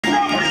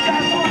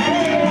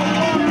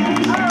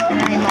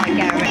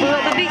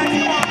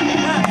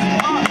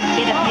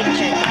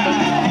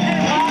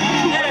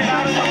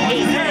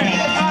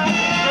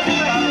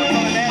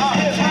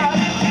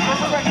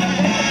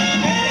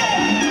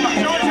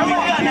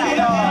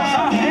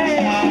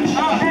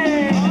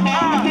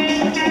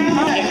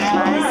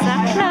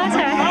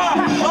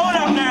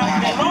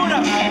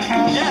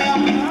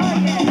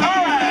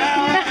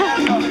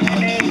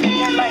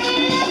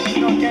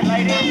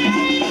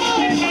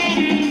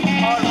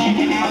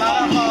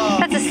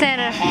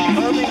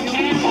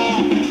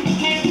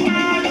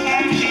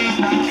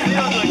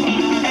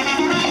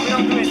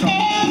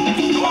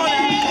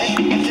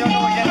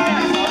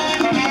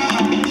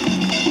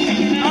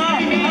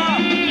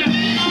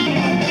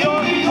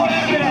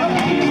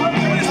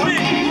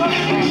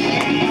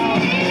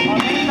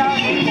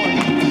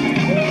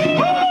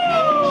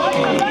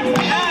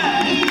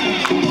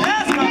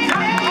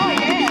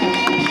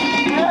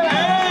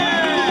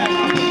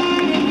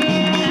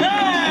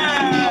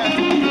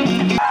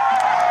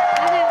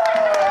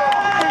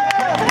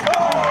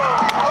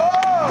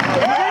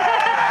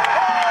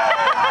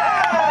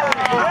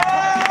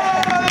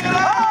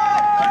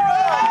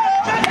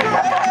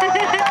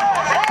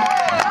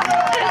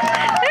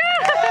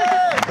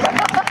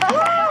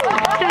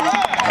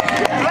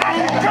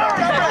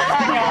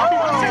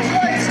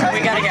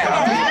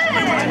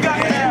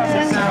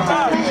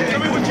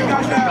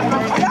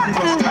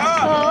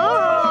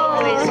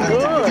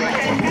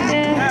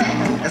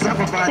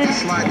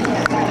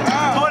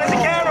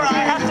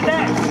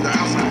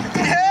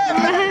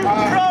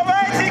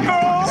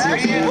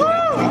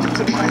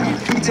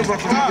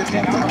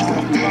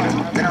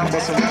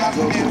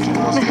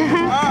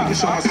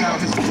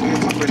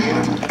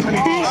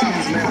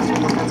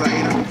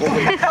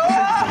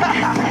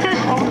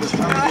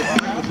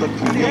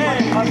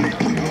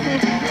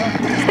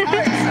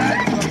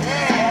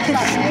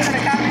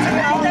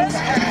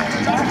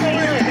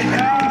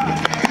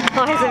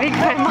Oh, he's a big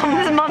fan.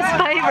 Mum's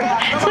favourite.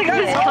 Look at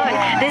this guy.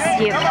 This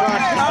you've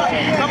got.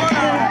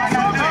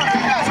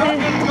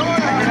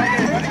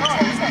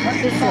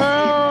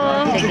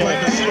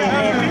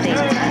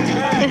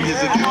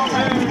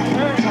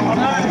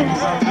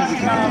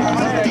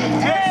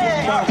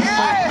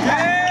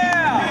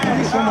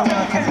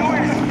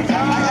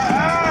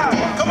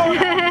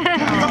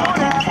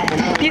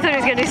 You thought he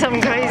was going to do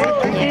something crazy.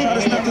 Yeah,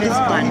 this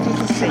one.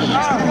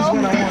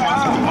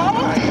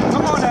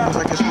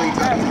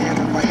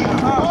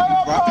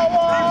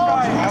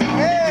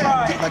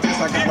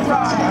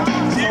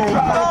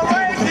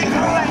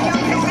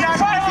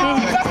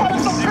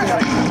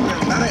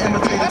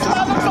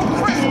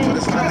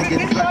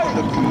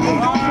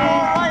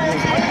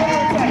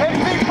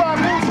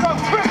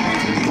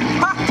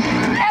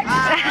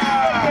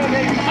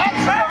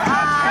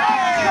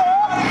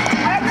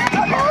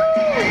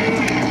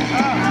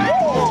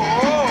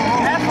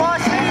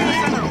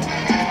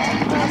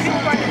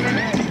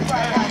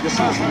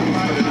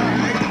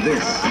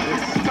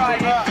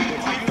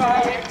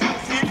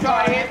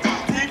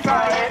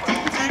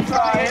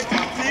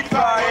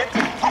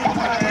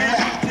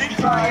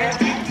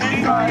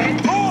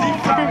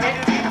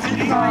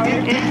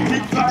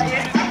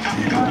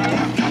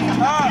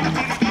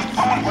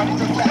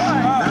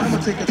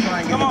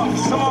 Come on.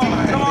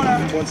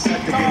 1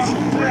 second.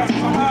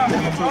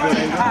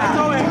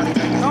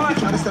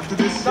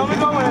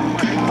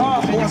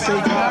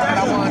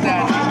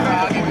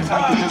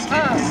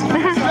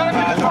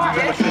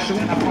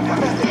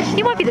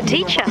 You might be the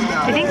teacher. Do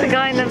you think the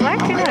guy in the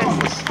black? Who knows?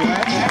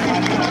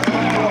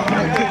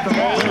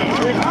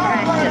 Good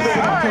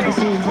practice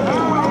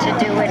to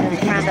do it in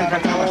front of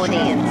an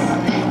audience.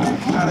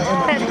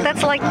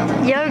 That's like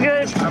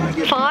yoga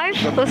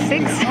 5 or 6.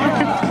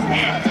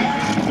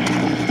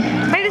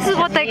 Maybe this is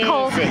what they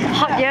call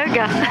hot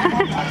yoga.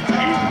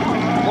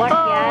 What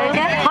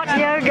yoga? Hot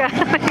yoga.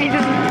 Maybe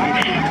this is...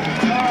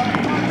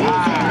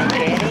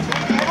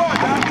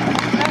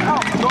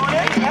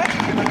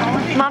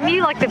 Mum,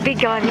 you like the big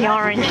guy in the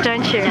orange,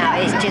 don't you? No,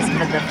 it's just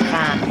for the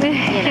fun. You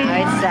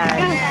know, so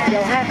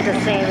you'll have to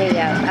send me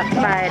a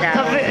photo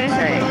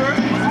too.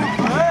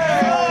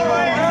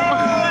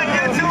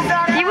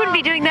 You wouldn't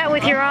be doing that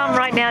with your arm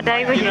right now,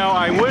 Dave, would you? You know,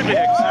 I would,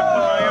 except for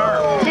my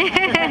arm.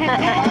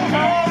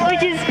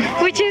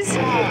 which is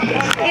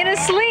in a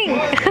sling.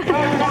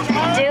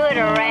 Do it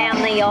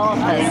around the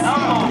office.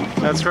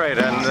 That's right,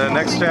 and the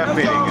next staff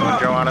meeting,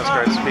 Joanna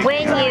starts speaking.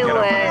 When you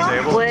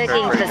were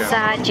working for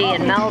Saji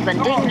in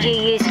Melbourne, didn't you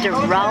used to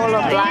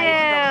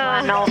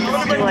rollerblade from one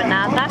office to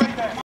another?